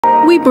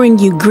We bring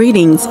you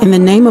greetings in the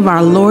name of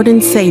our Lord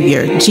and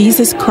Savior,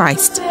 Jesus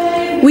Christ.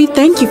 We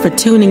thank you for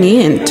tuning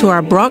in to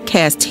our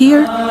broadcast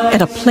here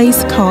at a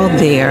place called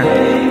There,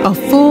 a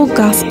full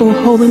gospel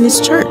holiness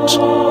church.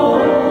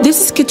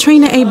 This is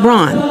Katrina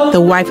Abrone,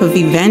 the wife of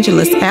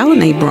evangelist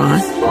Allen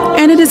Abrone,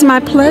 and it is my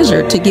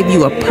pleasure to give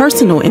you a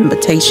personal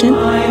invitation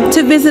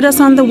to visit us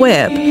on the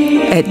web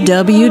at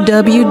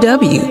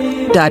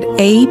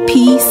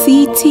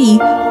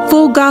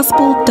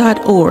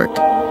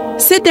www.apctfullgospel.org.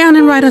 Sit down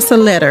and write us a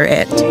letter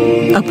at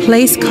A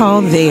Place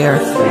Called There,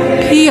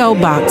 P.O.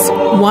 Box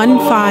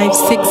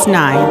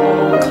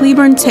 1569,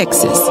 Cleburne,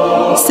 Texas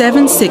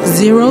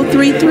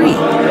 76033.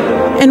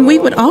 And we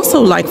would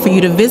also like for you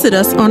to visit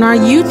us on our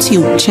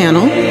YouTube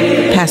channel,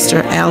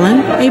 Pastor Allen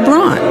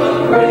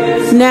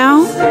Abrone.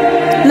 Now,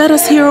 let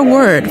us hear a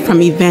word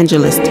from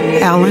evangelist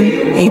Allen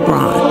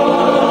Abrone.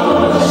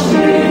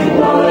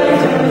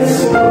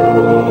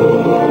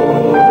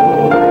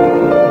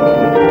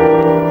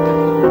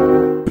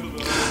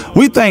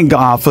 We thank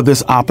God for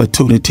this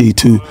opportunity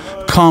to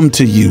come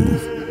to you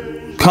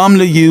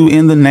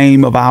in the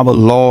name of our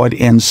Lord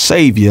and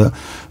Savior,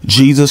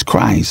 Jesus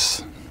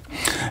Christ.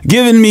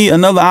 Giving me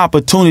another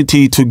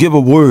opportunity to give a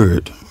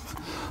word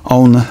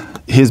on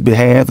his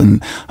behalf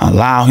and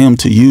allow him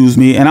to use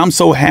me. And I'm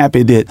so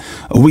happy that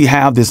we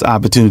have this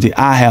opportunity.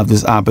 I have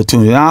this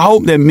opportunity. And I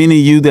hope that many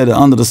of you that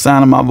are under the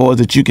sound of my voice,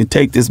 that you can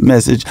take this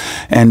message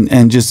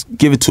and just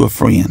give it to a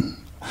friend.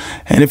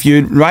 And if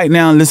you're right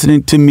now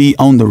listening to me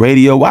on the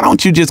radio, why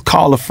don't you just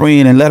call a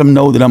friend and let them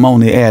know that I'm on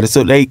the air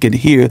so they can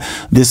hear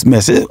this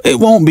message? It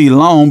won't be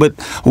long, but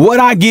what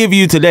I give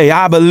you today,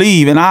 I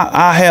believe and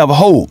I have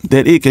hope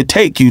that it could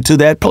take you to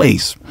that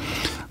place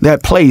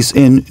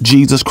in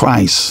Jesus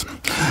Christ.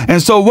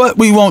 And so what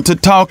we want to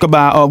talk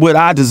about, or what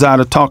I desire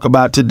to talk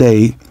about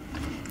today,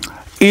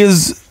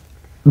 is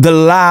the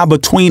lie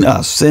between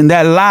us. And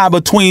that lie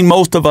between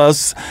most of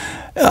us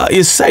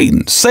is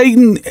Satan.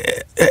 Satan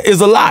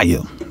is a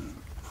liar.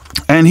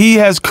 And he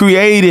has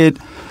created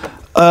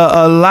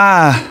a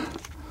lie,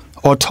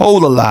 or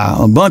told a lie,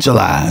 a bunch of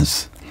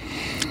lies.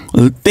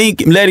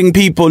 Letting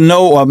people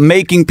know, or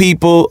making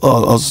people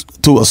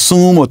to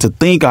assume or to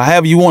think, or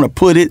however you want to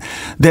put it,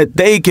 that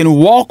they can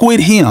walk with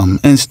him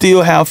and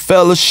still have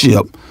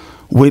fellowship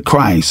with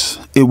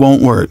Christ. It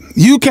won't work.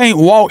 You can't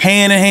walk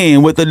hand in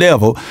hand with the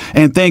devil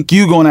and think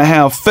you're going to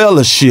have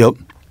fellowship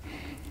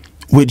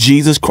with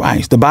Jesus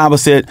Christ. The Bible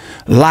said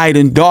light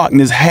and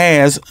darkness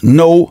has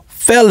no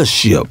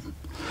fellowship.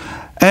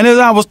 And as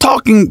I was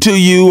talking to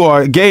you,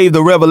 or gave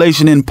the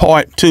revelation in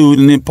part 2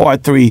 and in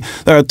part 3,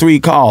 there are 3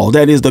 calls.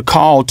 That is the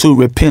call to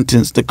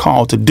repentance, the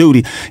call to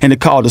duty, and the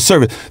call to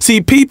service. See,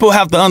 people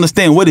have to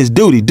understand what is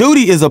duty.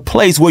 Duty is a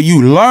place where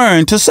you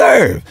learn to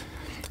serve.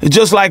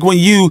 Just like when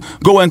you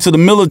go into the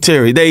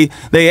military, they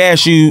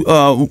ask you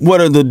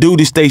what are the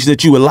duty stations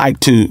that you would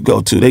like to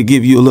go to. They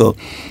give you a little,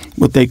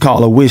 what they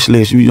call a wish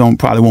list. You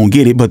probably won't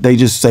get it, but they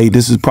just say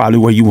this is probably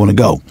where you want to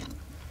go.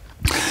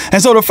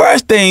 And so the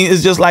first thing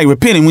is just like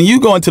repenting. When you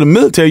go into the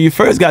military, you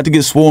first got to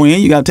get sworn in.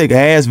 You got to take an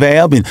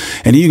ASVAB, and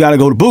then you got to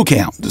go to boot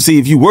camp to see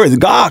if you worthy.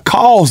 God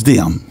calls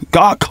them.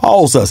 God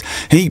calls us.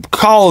 He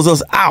calls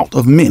us out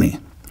of many.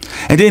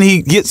 And then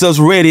he gets us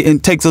ready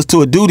and takes us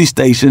to a duty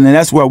station. And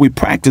that's where we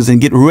practice and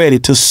get ready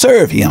to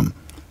serve him.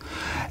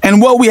 And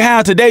what we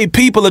have today,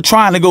 people are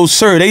trying to go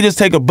serve. They just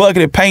take a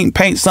bucket of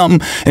paint something,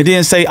 and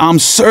then say, I'm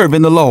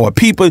serving the Lord.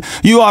 People,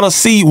 you ought to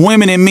see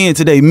women and men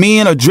today.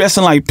 Men are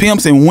dressing like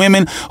pimps, and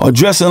women are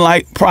dressing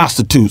like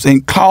prostitutes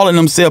and calling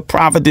themselves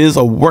prophetess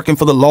or working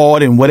for the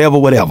Lord and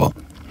whatever.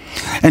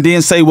 And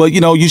then say, well,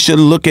 you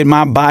shouldn't look at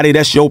my body.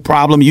 That's your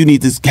problem. You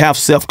need to have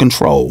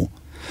self-control.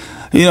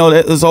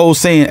 This old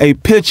saying, a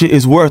picture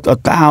is worth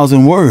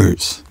 1,000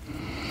 words.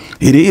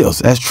 It is.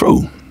 That's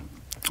true.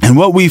 And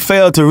what we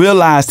fail to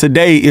realize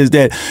today is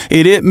that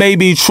it may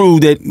be true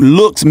that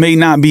looks may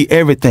not be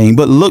everything,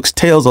 but looks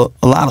tells a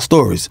lot of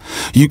stories.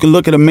 You can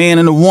look at a man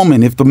and a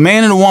woman. If the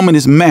man and a woman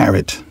is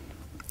married,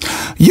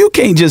 you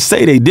can't just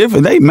say they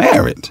different. They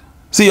married.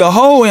 See, a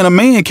hoe and a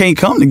man can't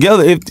come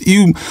together. If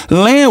you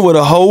land with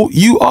a hoe,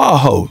 you are a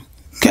hoe.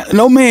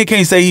 No man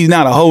can't say he's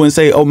not a hoe and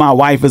say, oh, my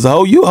wife is a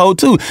hoe. You a hoe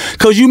too,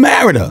 because you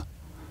married her.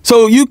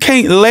 So you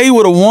can't lay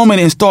with a woman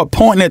and start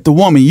pointing at the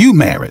woman you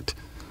married.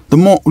 The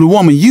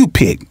woman you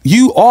pick.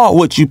 You are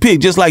what you pick,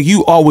 just like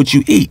you are what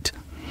you eat.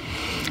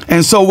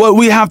 And so what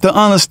we have to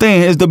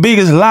understand is the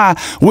biggest lie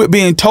we're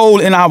being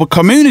told in our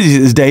community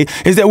this day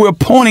is that we're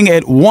pointing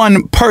at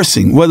one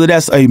person, whether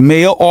that's a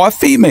male or a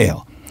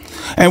female.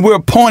 And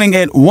we're pointing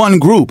at one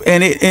group,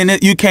 and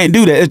you can't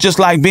do that. It's just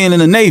like being in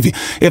the Navy.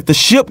 If the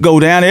ship go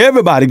down,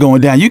 everybody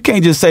going down. You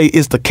can't just say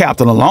it's the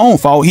captain alone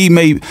fault. He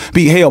may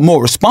be held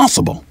more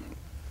responsible.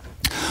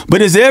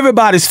 But it's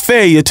everybody's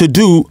failure to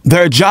do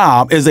their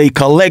job as a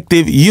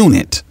collective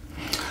unit.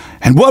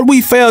 And what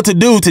we fail to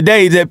do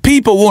today is that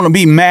people want to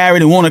be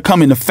married and want to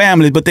come into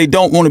families, but they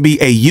don't want to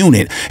be a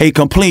unit, a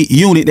complete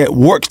unit that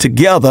works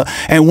together.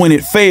 And when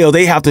it fails,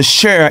 they have to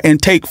share and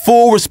take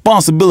full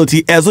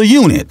responsibility as a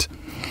unit.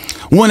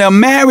 When a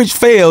marriage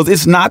fails,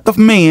 it's not the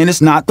man,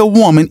 it's not the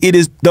woman, it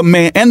is the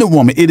man and the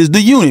woman. It is the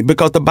unit,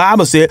 because the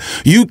Bible said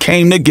you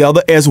came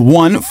together as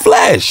one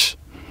flesh.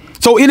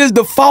 So it is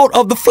the fault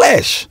of the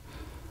flesh.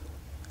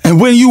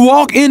 And when you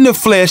walk in the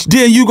flesh,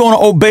 then you're going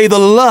to obey the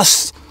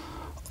lust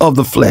of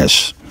the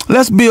flesh.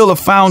 Let's build a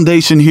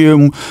foundation here.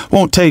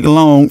 Won't take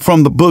long,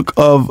 from the book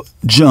of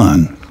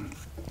John.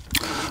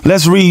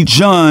 Let's read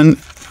John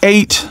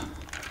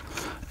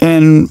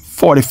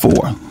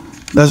 8:44.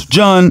 That's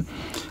John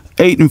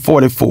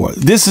 8:44.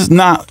 This is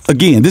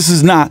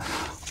not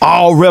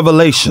all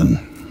revelation.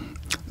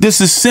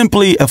 This is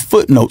simply a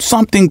footnote,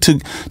 something to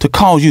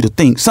cause you to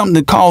think, something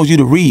to cause you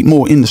to read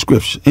more in the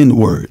scripture, in the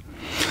word.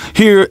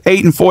 Here,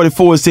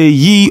 8:44 says,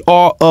 ye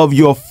are of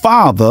your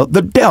father,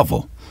 the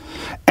devil,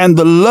 and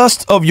the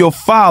lust of your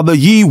father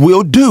ye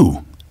will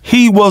do.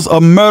 He was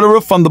a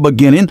murderer from the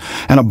beginning,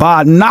 and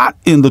abide not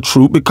in the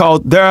truth,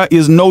 because there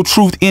is no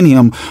truth in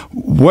him.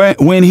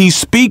 When he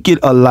speaketh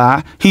a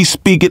lie, he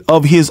speaketh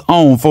of his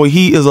own, for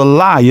he is a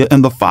liar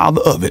and the father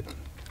of it.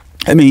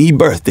 I mean, he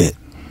birthed it.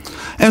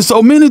 And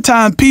so many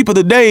times people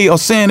today are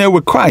saying they're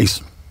with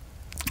Christ,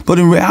 but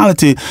in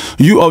reality,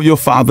 you are your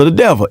father, the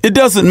devil. It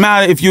doesn't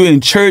matter if you're in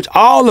church.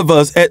 All of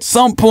us at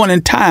some point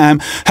in time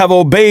have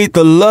obeyed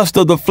the lust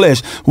of the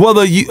flesh.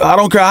 I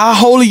don't care how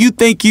holy you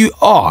think you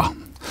are.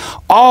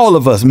 All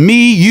of us,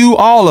 me, you,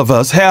 all of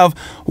us have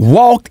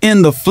walked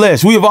in the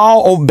flesh. We have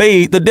all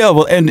obeyed the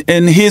devil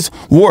and his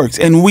works,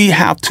 and we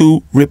have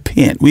to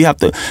repent. We have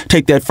to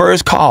take that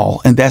first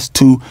call, and that's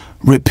to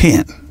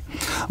repent.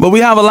 But we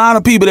have a lot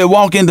of people that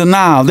walk in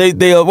denial.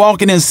 They are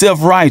walking in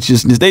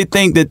self-righteousness. They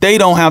think that they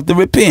don't have to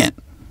repent.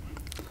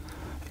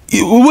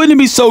 Wouldn't it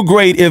be so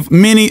great if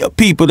many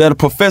people that are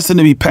professing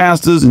to be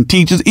pastors and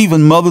teachers,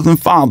 even mothers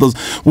and fathers,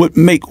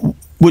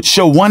 would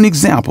show one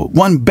example,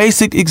 one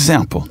basic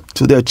example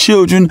to their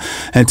children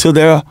and to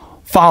their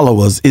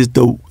followers, is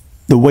the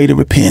way to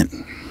repent.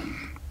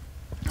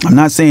 I'm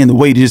not saying the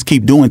way to just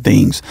keep doing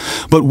things,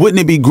 but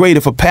wouldn't it be great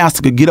if a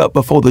pastor could get up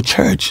before the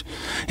church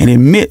and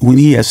admit when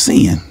he has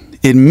sinned,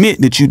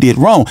 admit that you did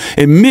wrong,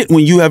 admit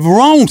when you have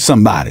wronged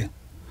somebody.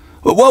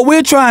 But what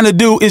we're trying to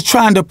do is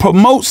trying to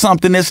promote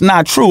something that's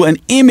not true, an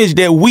image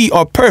that we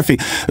are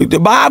perfect. The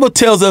Bible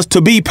tells us to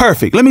be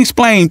perfect. Let me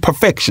explain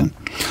perfection.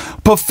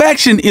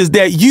 Perfection is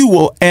that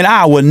you and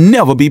I will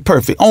never be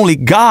perfect. Only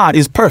God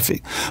is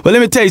perfect. But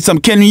let me tell you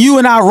something. Can you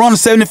and I run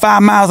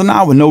 75 miles an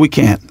hour? No, we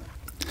can't.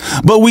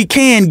 But we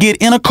can get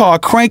in a car,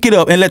 crank it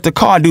up, and let the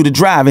car do the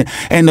driving.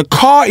 And the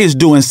car is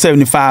doing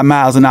 75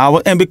 miles an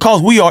hour. And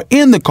because we are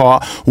in the car,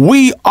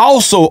 we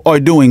also are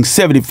doing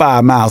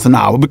 75 miles an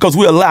hour, because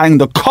we're allowing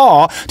the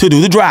car to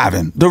do the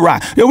driving, the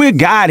ride. Yeah, we're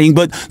guiding,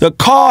 but the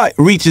car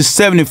reaches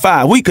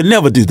 75. We could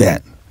never do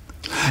that.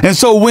 And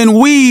so when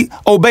we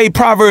obey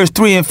Proverbs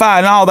 3:5,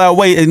 and all that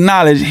way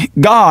acknowledge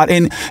God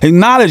and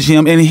acknowledge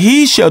him, and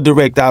he shall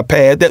direct our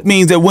path, that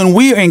means that when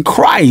we are in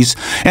Christ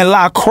and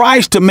allow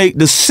Christ to make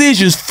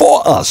decisions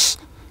for us,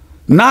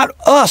 not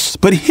us,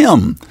 but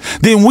him,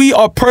 then we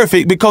are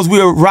perfect, because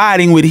we are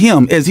riding with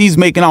him as he's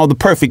making all the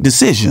perfect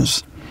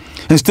decisions.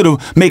 Instead of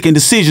making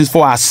decisions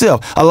for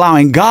ourselves,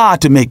 allowing God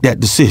to make that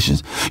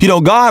decisions. You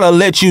know, God will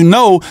let you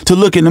know to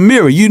look in the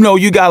mirror. You know,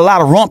 you got a lot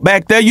of rump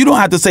back there. You don't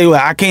have to say, well,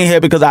 I can't help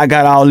it because I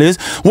got all this.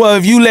 Well,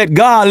 if you let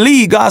God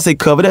lead, God say,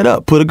 cover that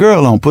up, put a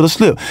girl on, put a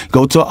slip,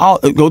 go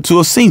to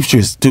a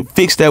seamstress to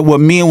fix that what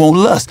men won't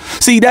lust.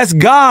 See, that's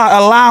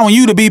God allowing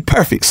you to be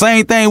perfect.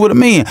 Same thing with a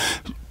man.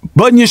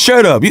 Button your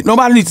shirt up.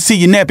 Nobody needs to see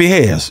your nappy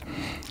hairs.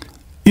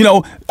 You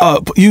know,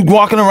 you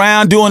walking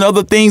around doing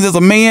other things as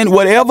a man,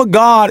 whatever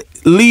God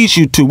leads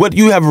you to, what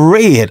you have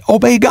read,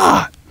 obey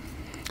God,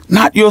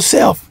 not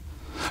yourself.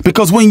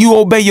 Because when you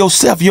obey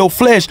yourself, your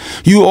flesh,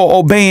 you are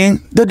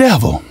obeying the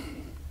devil.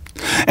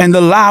 And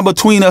the lie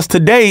between us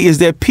today is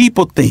that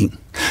people think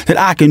that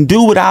I can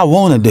do what I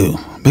want to do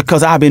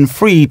because I've been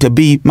free to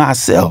be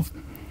myself.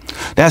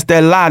 That's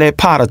that lie that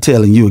Potter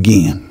telling you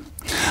again.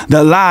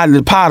 The lie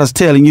that Potter's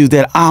telling you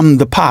that I'm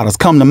the Potter's,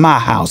 come to my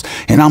house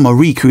and I'm going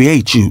to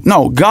recreate you.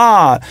 No,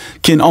 God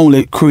can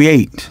only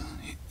create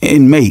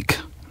and make.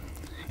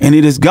 And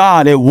it is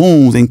God that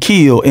wounds and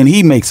kills, and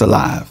he makes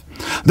alive.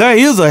 There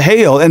is a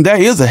hell and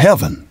there is a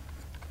heaven.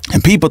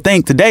 And people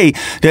think today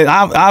that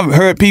I've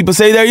heard people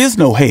say there is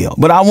no hell.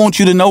 But I want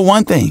you to know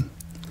one thing,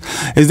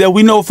 is that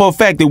we know for a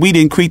fact that we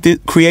didn't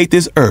create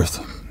this earth.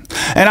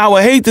 And I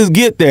would hate to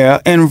get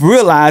there and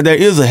realize there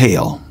is a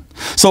hell.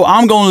 So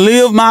I'm going to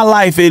live my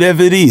life as if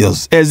it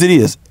is.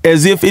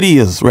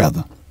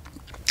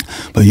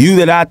 But you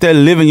that out there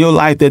living your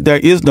life that there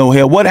is no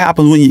hell, what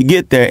happens when you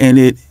get there and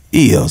it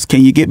is?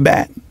 Can you get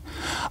back?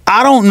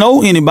 I don't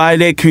know anybody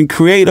that can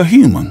create a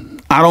human.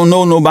 I don't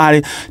know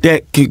nobody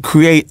that can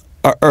create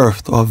a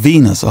Earth or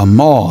Venus or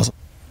Mars.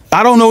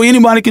 I don't know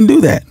anybody can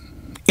do that.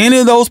 Any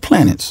of those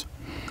planets.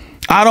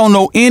 I don't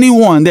know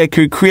anyone that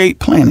could create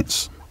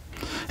planets.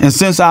 And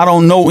since I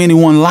don't know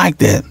anyone like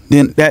that,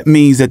 then that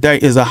means that there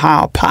is a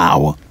higher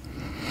power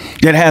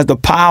that has the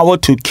power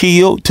to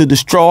kill, to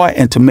destroy,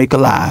 and to make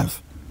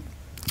alive.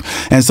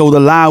 And so the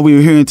lie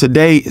we're hearing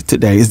today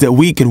is that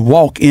we can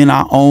walk in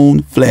our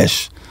own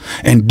flesh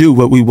and do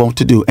what we want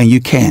to do, and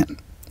you can't.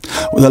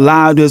 The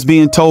lie that's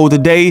being told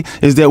today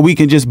is that we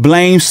can just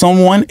blame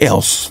someone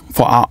else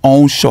for our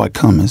own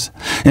shortcomings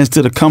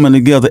instead of coming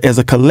together as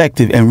a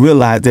collective and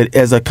realize that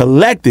as a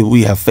collective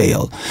we have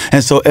failed.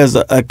 And so as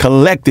a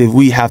collective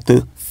we have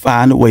to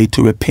find a way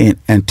to repent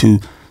and to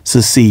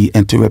succeed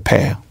and to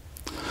repair.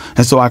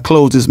 And so I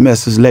close this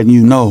message letting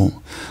you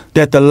know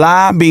that the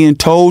lie being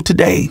told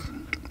today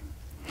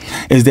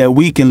is that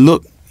we can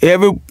look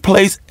every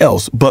place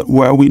else but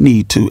where we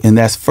need to, and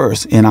that's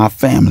first in our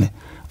family,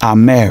 our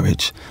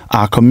marriage,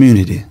 our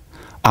community,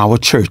 our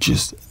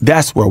churches.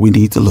 That's where we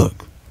need to look.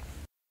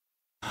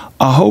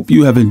 I hope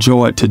you have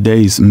enjoyed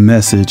today's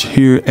message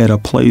here at a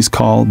place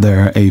called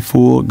there, a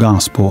Full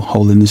Gospel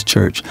Holiness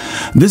Church.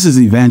 This is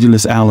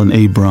Evangelist Allen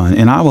Abrone,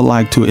 and I would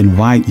like to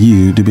invite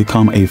you to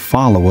become a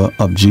follower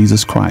of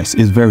Jesus Christ.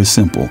 It's very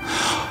simple.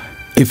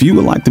 If you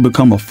would like to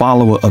become a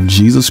follower of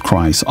Jesus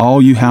Christ,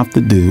 all you have to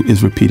do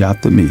is repeat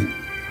after me.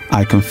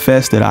 I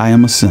confess that I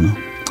am a sinner.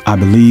 I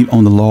believe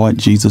on the Lord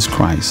Jesus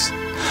Christ.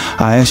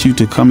 I ask you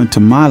to come into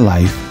my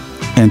life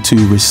and to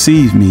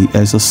receive me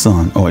as a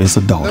son or as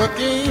a daughter.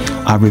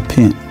 I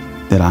repent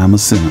that I am a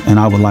sinner and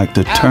I would like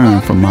to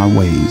turn from my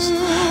ways.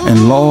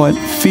 And Lord,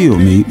 fill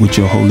me with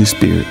your Holy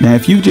Spirit. Now,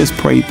 if you just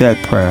prayed that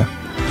prayer,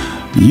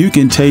 you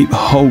can take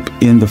hope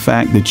in the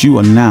fact that you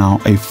are now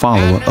a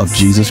follower of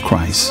Jesus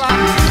Christ.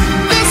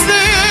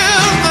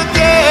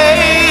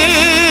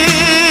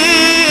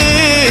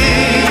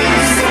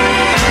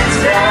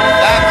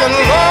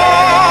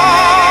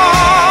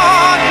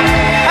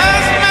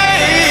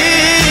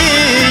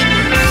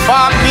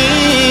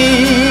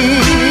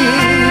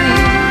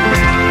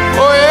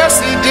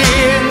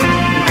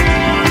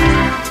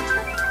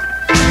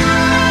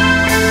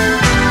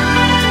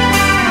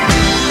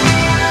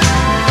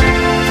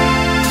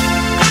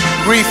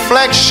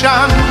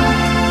 Reflection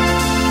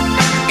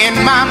in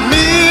my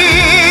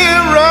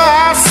mirror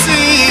I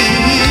see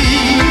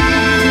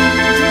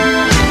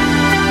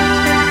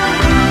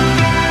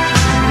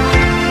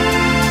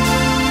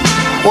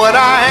what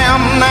I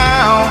am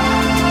now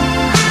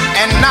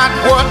and not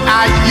what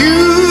I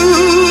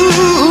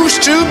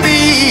used to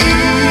be.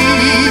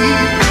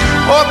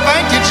 Oh,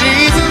 thank you,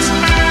 Jesus.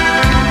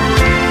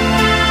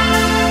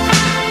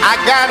 I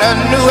got a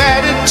new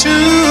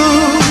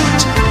attitude.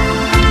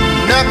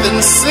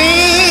 Nothing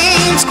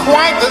seems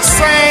quite the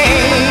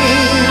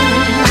same.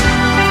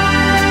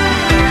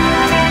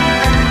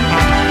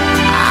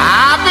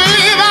 I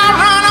believe I'll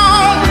run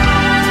on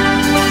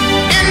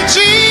in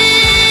Jesus'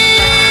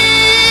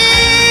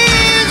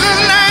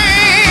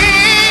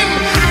 name.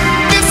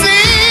 This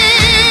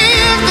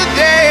is the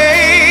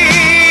day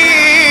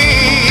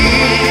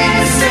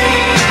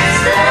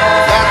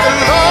that the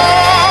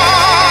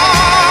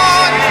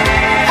Lord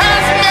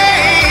has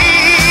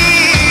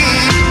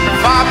made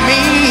for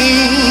me.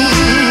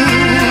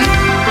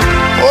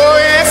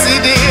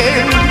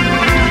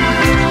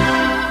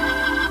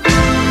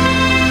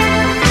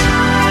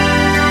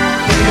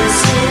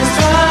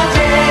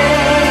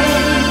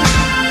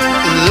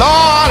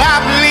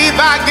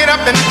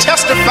 And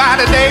testify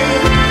today.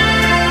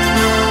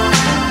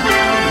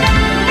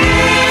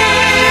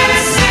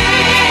 This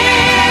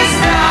is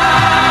the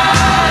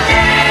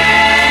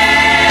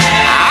day.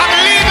 I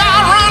believe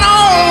I'll run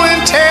on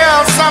and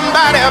tell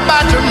somebody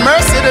about your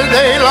mercy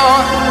today,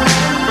 Lord.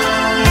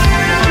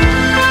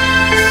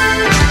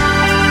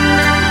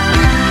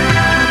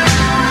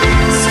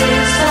 This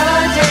is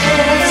the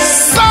day.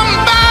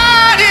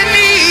 Somebody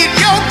need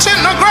your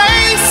tender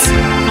grace.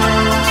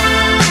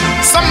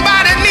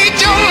 Somebody need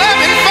your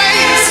loving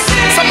face.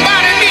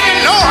 Somebody need to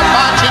know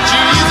about you,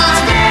 Jesus.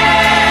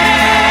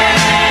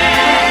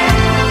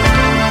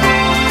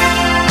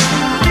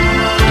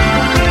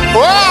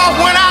 Oh,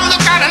 when I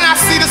look out and I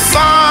see the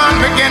sun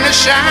begin to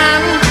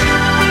shine,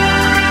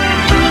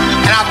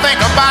 and I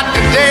think about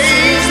the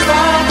days,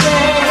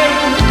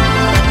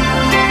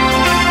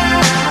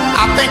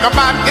 I think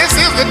about this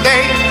is the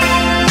day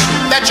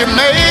that you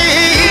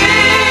made,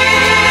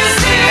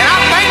 and I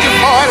thank you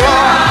for it,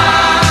 Lord.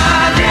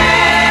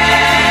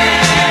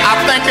 I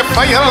thank you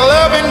for your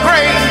love and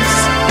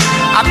grace.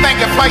 I thank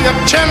you for your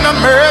tender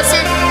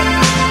mercy.